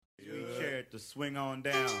to swing on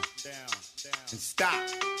down, and stop. You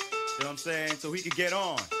know what I'm saying? So he could get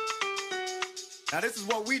on. Now this is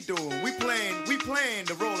what we doing. We playing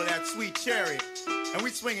the role of that sweet chariot, and we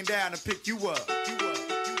swinging down to pick you up.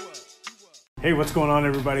 Hey, what's going on,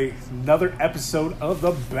 everybody? Another episode of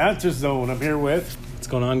the Banter Zone. I'm here with... What's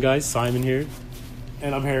going on, guys? Simon here.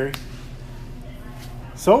 And I'm Harry.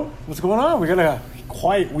 So, what's going on? We got a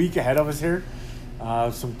quiet week ahead of us here.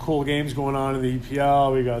 Some cool games going on in the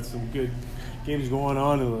EPL. We got some good games going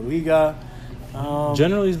on in La Liga.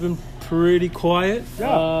 Generally, it's been pretty quiet.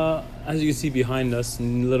 Yeah. As you can see behind us, a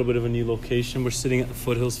little bit of a new location. We're sitting at the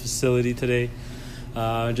Foothills facility today.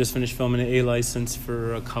 Just finished filming an A license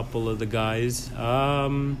for a couple of the guys.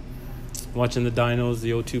 Watching the Dinos,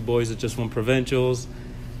 the O2 boys that just won provincials.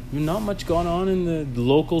 Not much going on in the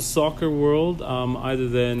local soccer world, other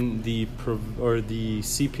than the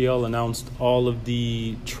CPL announced all of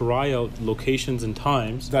the tryout locations and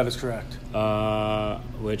times. That is correct.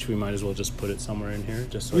 Which we might as well just put it somewhere in here,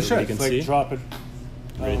 just so We everybody should can see. drop it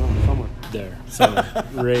Right somewhere. there, somewhere,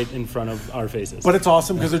 right in front of our faces. But it's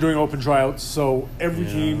awesome because they're doing open tryouts. So every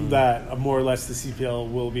team that more or less the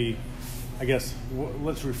CPL will be, I guess,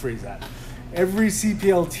 let's rephrase that. Every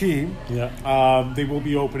CPL team, they will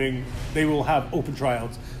be opening. They will have open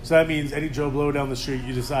tryouts. So that means any Joe Blow down the street,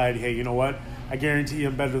 you decide, hey, you know what? I guarantee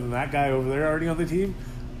I'm better than that guy over there already on the team.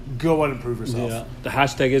 Go out and prove yourself. Yeah. The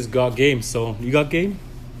hashtag is got game. So you got game?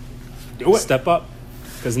 Do it. Step up,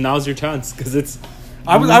 because now's your chance. Because it's.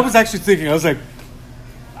 I was actually thinking. I was like,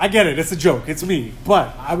 I get it. It's a joke. It's me.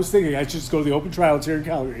 But I was thinking I should just go to the open tryouts here in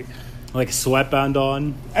Calgary. Like a sweatband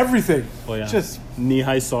on. Everything. Oh yeah. Just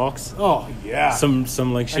knee-high socks. Oh yeah. Some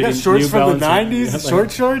like I got shitty shorts New from the Balance. '90s.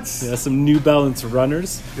 Short shorts. Yeah, some New Balance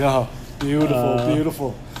runners. Yeah.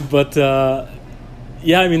 Beautiful. But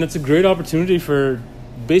yeah, I mean that's a great opportunity for.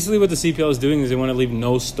 Basically, what the CPL is doing is they want to leave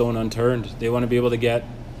no stone unturned. They want to be able to get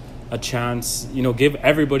a chance. Give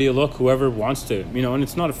everybody a look, whoever wants to. And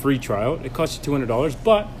it's not a free tryout. It costs you $200,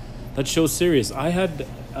 but that shows serious. I had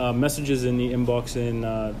messages in the inbox in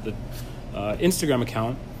the Instagram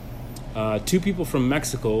account. 2 people from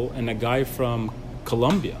Mexico and a guy from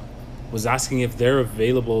Colombia was asking if they're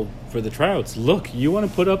available for the tryouts. Look, you want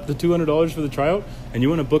to put up the $200 for the tryout and you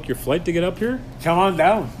want to book your flight to get up here? Come on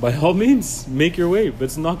down. By all means, make your way. But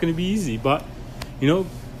it's not going to be easy. But,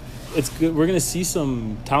 it's good. We're going to see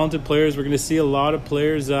some talented players. We're going to see a lot of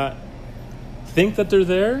players that think that they're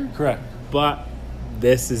there. Correct. But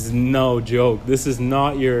this is no joke. This is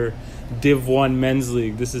not your Div 1 men's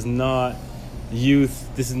league. This is not youth.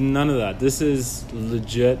 This is none of that. This is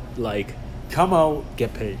legit, come out.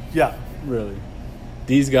 Get paid. Yeah. Really.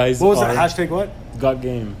 These guys What was it? Hashtag what? Got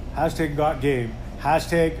game. Hashtag got game.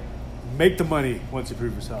 Hashtag make the money once you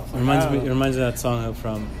prove yourself. It reminds me of that song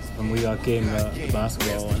from We Got Game, the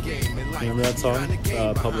basketball one. You remember that song?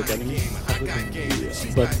 Public Enemy?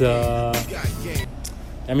 But,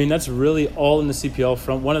 that's really all in the CPL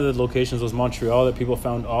front. One of the locations was Montreal that people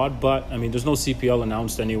found odd, but, there's no CPL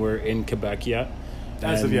announced anywhere in Quebec yet.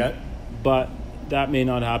 As of yet. But that may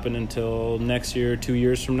not happen until next year, 2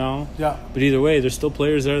 years from now. Yeah. But either way, there's still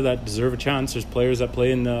players there that deserve a chance. There's players that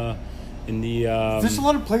play in the there's a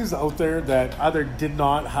lot of players out there that either did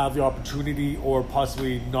not have the opportunity or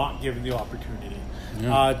possibly not given the opportunity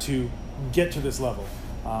to get to this level.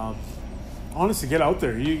 Honestly, get out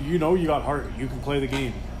there. You got heart. You can play the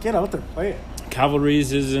game. Get out there, play it.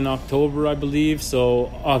 Cavalry's is in October, I believe. So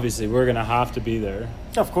obviously, we're gonna have to be there.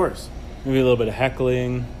 Yeah, of course. Maybe a little bit of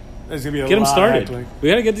heckling. There's gonna be get them started. Heckling. We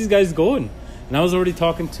gotta get these guys going. And I was already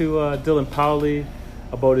talking to Dylan Powley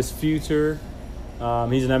about his future.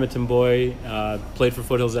 He's an Edmonton boy. Played for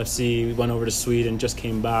Foothills FC. Went over to Sweden. Just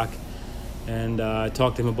came back. And I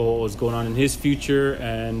talked to him about what was going on in his future.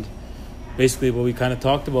 And basically what we kind of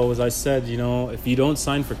talked about was I said, if you don't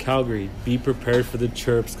sign for Calgary, be prepared for the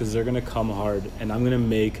chirps because they're going to come hard. And I'm going to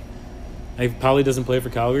make... If Powley doesn't play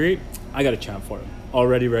for Calgary, I got a champ for him.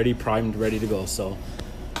 Already ready, primed, ready to go. So,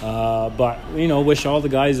 but, wish all the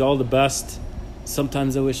guys all the best.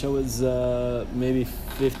 Sometimes I wish I was maybe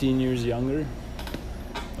 15 years younger.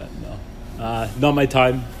 But no. Not my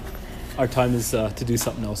time. Our time is to do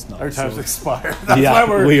something else now. Our time's expired. That's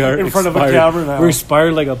why we are in front expired. of a camera now. We're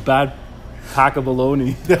expired like a bad pack of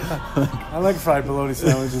bologna. I like fried bologna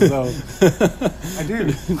sandwiches, though. I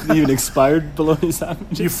do. Even expired bologna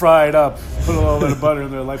sandwiches? You fry it up, put a little bit of butter in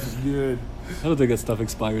there, life is good. I don't think that stuff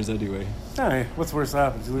expires anyway. Hey, what's worse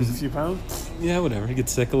happens? You lose a few pounds? Yeah, whatever. You get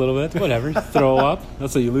sick a little bit. Whatever. Throw up.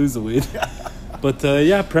 That's how you lose the weight. But,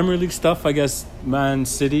 Premier League stuff, I guess Man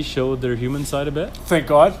City showed their human side a bit. Thank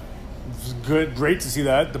God. It was great to see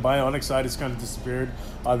that. The bionic side has kind of disappeared.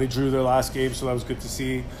 They drew their last game, so that was good to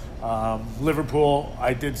see. Liverpool,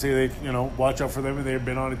 I did say they, watch out for them, and they've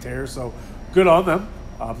been on a tear, so good on them.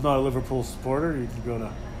 I'm not a Liverpool supporter. You can go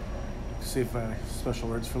to save my special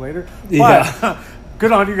words for later. But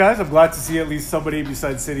good on you guys. I'm glad to see at least somebody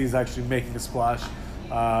besides City is actually making a splash.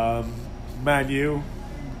 Man U,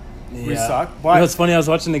 we suck. But it's funny. I was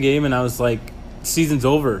watching the game, and I was like, season's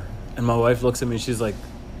over. And my wife looks at me, and she's like,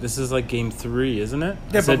 this is like game 3, isn't it?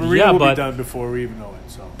 Yeah, but Mourinho will be done before we even know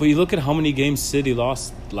it. So. But you look at how many games City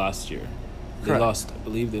lost last year. Correct. I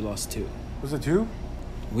believe they lost 2. Was it 2?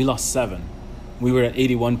 We lost 7. We were at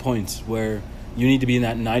 81 points, where you need to be in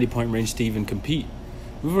that 90-point range to even compete.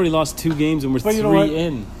 We've already lost 2 games, and we're 3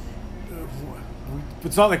 in.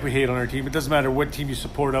 It's not like we hate on our team. It doesn't matter what team you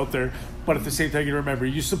support out there. But at the same time, you remember,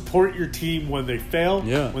 you support your team when they fail,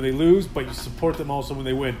 when they lose, but you support them also when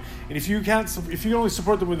they win. And if you can only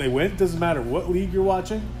support them when they win, it doesn't matter what league you're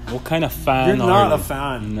watching. What kind of fan you're not a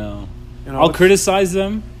fan. No. I'll criticize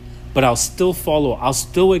them, but I'll still follow. I'll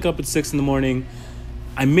still wake up at 6 in the morning.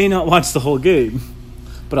 I may not watch the whole game,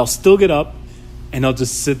 but I'll still get up, and I'll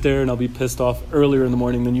just sit there, and I'll be pissed off earlier in the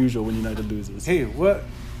morning than usual when United loses. Hey,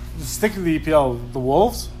 sticking to the EPL, the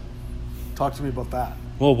Wolves? Talk to me about that.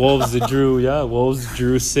 Well, Wolves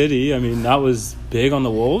drew City. I mean, that was big on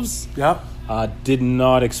the Wolves. Yep. Did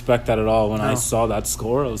not expect that at all. When I saw that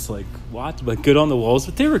score, I was like, what? But good on the Wolves.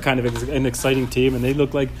 But they were kind of an exciting team, and they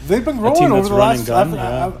look like they've been growing over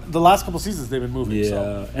the last couple seasons. They've been moving. Yeah,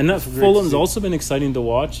 so and Fulham's also been exciting to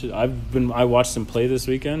watch. I watched them play this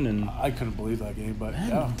weekend, and I couldn't believe that game. But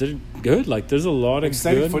they're good. Like, there's a lot of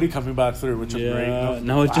exciting good footy coming back through, which is great.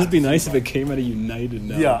 No, it'd just be nice if it came out of United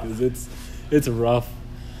now. Yeah, because it's rough.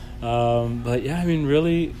 But yeah, I mean,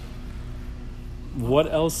 really,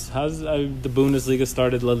 what else has the Bundesliga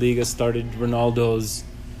started? La Liga started. Ronaldo's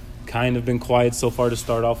kind of been quiet so far to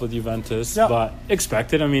start off with Juventus, but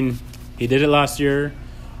expected. I mean, he did it last year.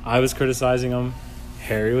 I was criticizing him.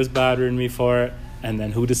 Harry was battering me for it, and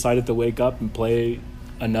then who decided to wake up and play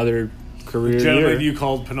another career year? You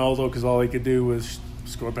called Pinaldo because all he could do was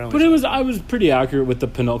score penalties. But I was pretty accurate with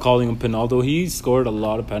calling him Pinaldo. He scored a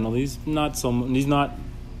lot of penalties.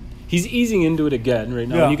 He's easing into it again right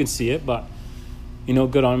now, and you can see it. But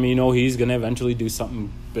good on me. He's gonna eventually do something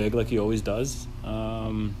big like he always does.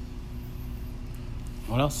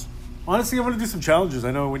 What else? Honestly, I want to do some challenges.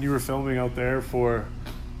 I know when you were filming out there for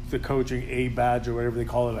the coaching A badge or whatever they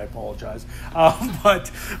call it, I apologize. But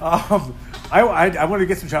I want to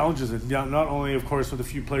get some challenges, and not only, of course, with a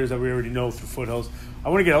few players that we already know through Foothills. I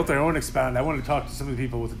want to get out there. I want to expand. I want to talk to some of the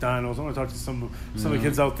people with the Dinos. I want to talk to some of the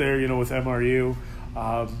kids out there, with MRU.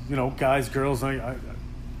 Guys, girls. I'm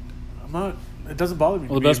not. It doesn't bother me.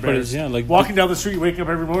 Well, the best part is, like walking down the street, waking up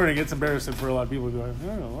every morning, it's embarrassing for a lot of people. Going,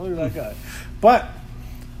 look at that guy. But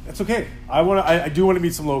it's okay. I do want to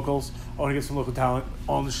meet some locals. I want to get some local talent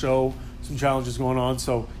on the show. Some challenges going on.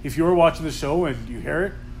 So if you're watching the show and you hear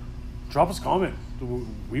it, drop us a comment.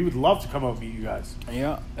 We would love to come out and meet you guys.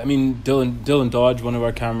 Yeah, I mean, Dylan Dodge, one of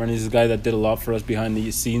our cameramen, he's a guy that did a lot for us behind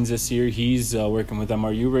the scenes this year. He's working with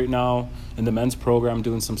MRU right now in the men's program,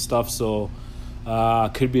 doing some stuff. So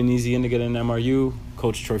could be an easy in to get in MRU.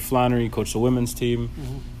 Coach Troy Flannery, coach the women's team.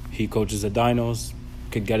 Mm-hmm. He coaches the Dinos.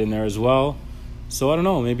 Could get in there as well. So I don't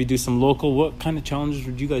know, maybe do some local. What kind of challenges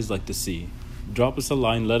would you guys like to see? Drop us a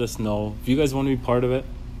line, let us know. If you guys want to be part of it,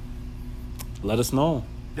 let us know.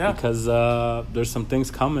 Yeah. Because there's some things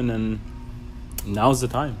coming, and now's the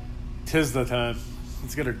time. 'Tis the time.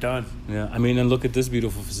 Let's get her done. Yeah, I mean, and look at this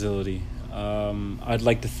beautiful facility. I'd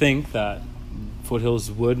like to think that Foothills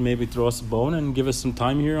would maybe throw us a bone and give us some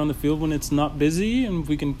time here on the field when it's not busy, and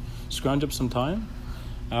we can scrounge up some time.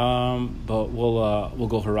 But we'll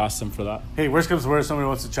go harass them for that. Hey, worst comes to worst, somebody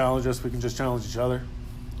wants to challenge us, we can just challenge each other.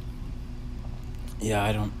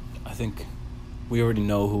 Yeah, I think we already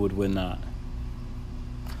know who would win that.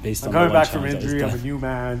 Based I'm coming back from injury. I'm a new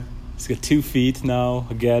man. He's got 2 feet now.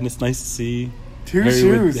 Again, it's nice to see.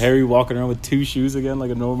 Harry walking around with 2 shoes again like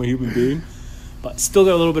a normal human being. But still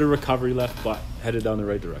got a little bit of recovery left, but headed down the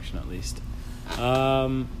right direction at least.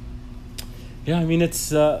 Yeah, I mean, it's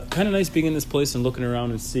kind of nice being in this place and looking around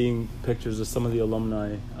and seeing pictures of some of the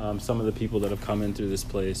alumni, some of the people that have come in through this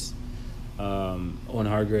place. Owen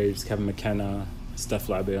Hargraves, Kevin McKenna, Steph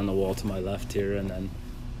Labbe on the wall to my left here, and then,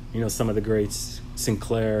 some of the greats,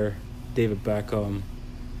 Sinclair, David Beckham,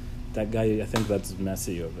 that guy, I think that's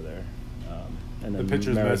Messi over there. And then the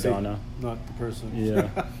picture's Maradona. Messi, not the person. Yeah.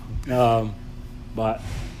 But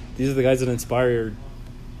these are the guys that inspire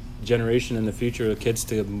generation in the future of kids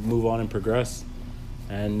to move on and progress.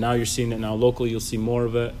 And now you're seeing it now locally. You'll see more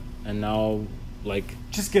of it. And now,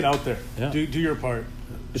 just get out there. Yeah. Do your part.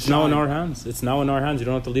 It's now in our hands. It's now in our hands. You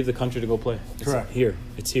don't have to leave the country to go play. It's Correct. Here.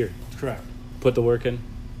 It's here. Correct. Put the work in.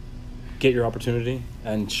 Get your opportunity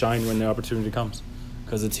and shine when the opportunity comes,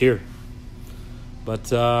 because it's here.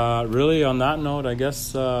 But really, on that note, I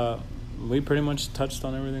guess we pretty much touched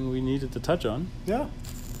on everything we needed to touch on. Yeah.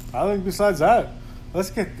 I think besides that,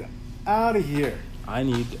 let's get out of here. I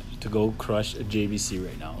need to go crush a JBC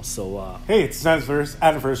right now. So hey, it's Simon's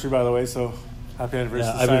anniversary, by the way. So happy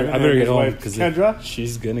anniversary! I better get home because Kendra,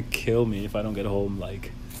 she's gonna kill me if I don't get home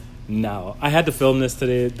like now. I had to film this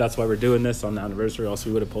today. That's why we're doing this on the anniversary. Else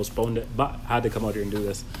we would have postponed it. But I had to come out here and do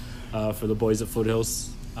this for the boys at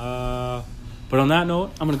Foothills. But on that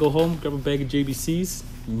note, I'm gonna go home, grab a bag of JBCs.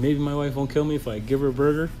 Maybe my wife won't kill me if I give her a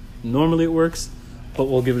burger. Normally it works, but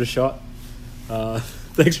we'll give it a shot.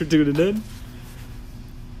 Thanks for tuning in.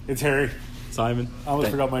 It's Harry. Simon. I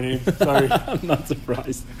almost forgot my name. Sorry. I'm not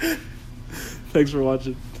surprised. Thanks for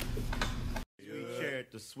watching. Sweet chair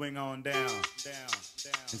to swing on down,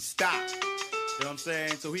 and stop. You know what I'm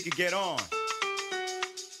saying? So he could get on.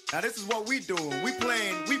 Now this is what we doing. We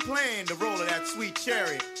playing the role of that sweet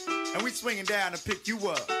chariot, and we swinging down to pick you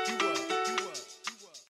up.